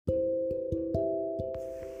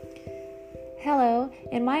Hello,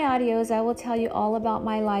 in my audios, I will tell you all about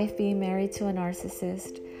my life being married to a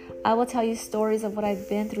narcissist. I will tell you stories of what I've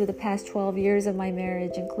been through the past 12 years of my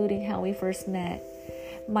marriage, including how we first met.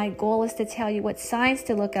 My goal is to tell you what signs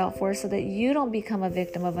to look out for so that you don't become a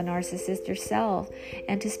victim of a narcissist yourself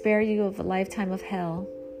and to spare you of a lifetime of hell.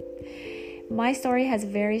 My story has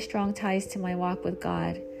very strong ties to my walk with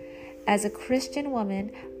God. As a Christian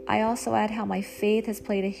woman, I also add how my faith has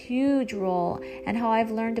played a huge role and how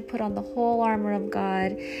I've learned to put on the whole armor of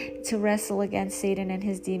God to wrestle against Satan and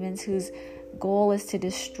his demons, whose goal is to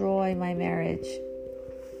destroy my marriage.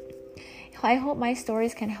 I hope my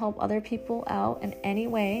stories can help other people out in any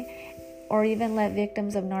way, or even let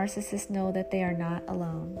victims of narcissists know that they are not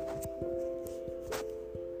alone.